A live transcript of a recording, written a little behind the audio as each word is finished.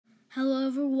Hello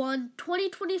everyone,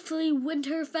 2023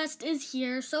 Winterfest is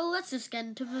here, so let's just get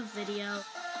into the video.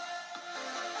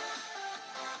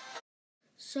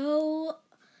 So,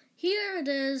 here it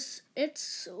is. It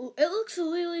looks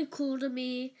really cool to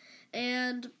me,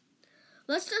 and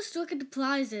let's just look at the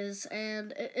prizes,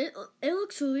 and it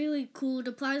looks really cool.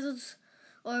 The prizes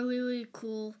are really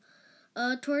cool.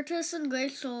 Tortoise and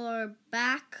Glacial are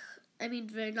back. I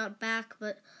mean, they're not back,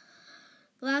 but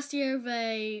last year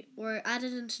they were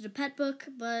added into the pet book,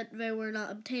 but they were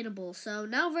not obtainable. So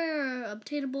now they're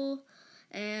obtainable,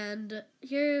 and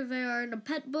here they are in the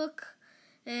pet book,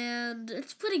 and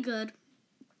it's pretty good,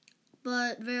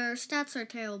 but their stats are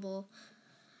terrible.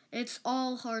 It's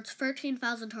all hearts,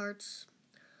 13,000 hearts,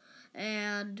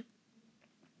 and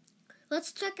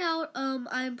let's check out,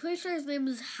 I'm pretty sure his name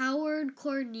is Howard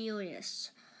Cornelius,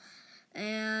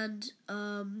 and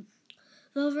the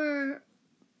other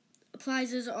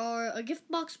prizes are a gift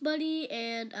box buddy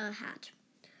and a hat.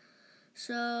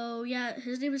 So yeah,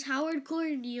 his name is Howard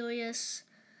Cornelius,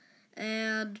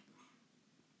 and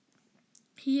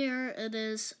here it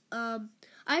is. I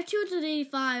have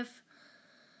 285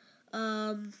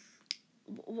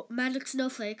 magic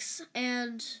snowflakes,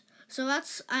 and so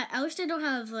that's I wish I don't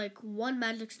have like one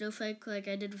magic snowflake like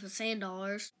I did with the sand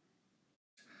dollars.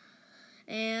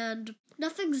 And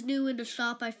nothing's new in the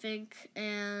shop, I think,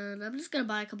 and I'm just gonna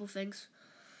buy a couple things.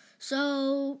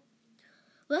 So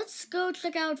let's go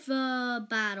check out the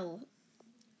battle.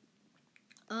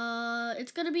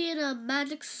 It's gonna be in a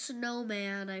magic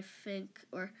snowman, I think,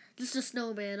 or just a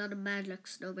snowman, not a magic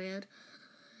snowman.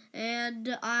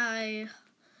 And I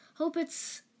hope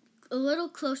it's a little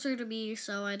closer to me,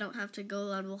 so I don't have to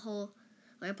go on the whole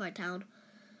Lamplight Town.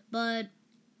 But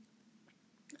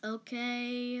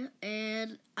okay,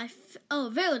 and oh,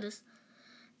 there it is.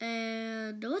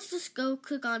 And let's just go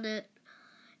click on it.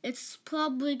 It's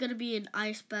probably gonna be an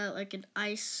ice bat, like an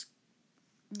ice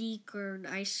sneak or an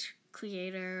ice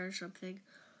creator or something.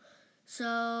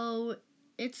 So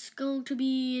it's going to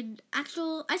be an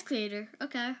actual ice creator.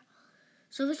 Okay.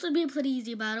 So this would be a pretty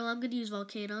easy battle. I'm gonna use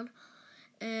Volcano.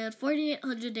 And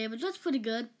 4,800 damage, that's pretty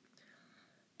good.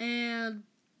 And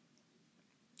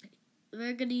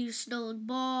they're gonna use Snow and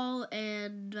Ball,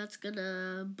 and that's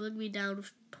gonna bring me down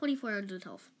with 2,400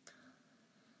 health.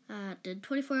 Did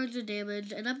 2,400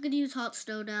 damage, and I'm gonna use Hot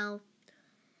Snow now.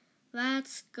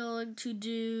 That's going to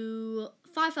do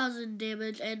 5,000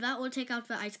 damage, and that will take out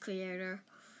the Ice Creator.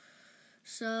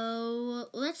 So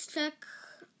let's check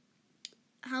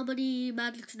how many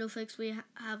magic snowflakes we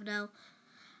have now.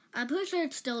 I'm pretty sure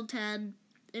it's still 10.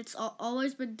 It's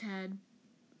always been 10.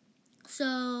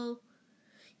 So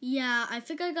yeah, I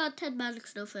think I got 10 magic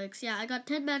snowflakes. Yeah, I got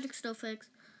 10 magic snowflakes,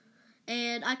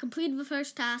 and I completed the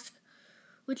first task,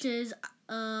 which is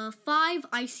 5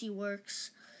 icy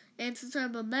works. And since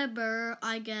I'm a member,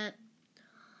 I get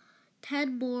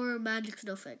 10 more magic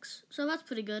snowflakes. So that's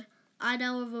pretty good. I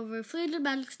now have over 300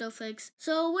 magic snowflakes.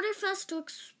 So Winterfest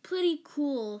looks pretty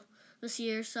cool this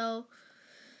year. So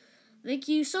thank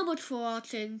you so much for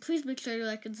watching. Please make sure to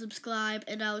like and subscribe,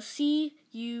 and I'll see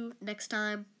you next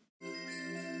time.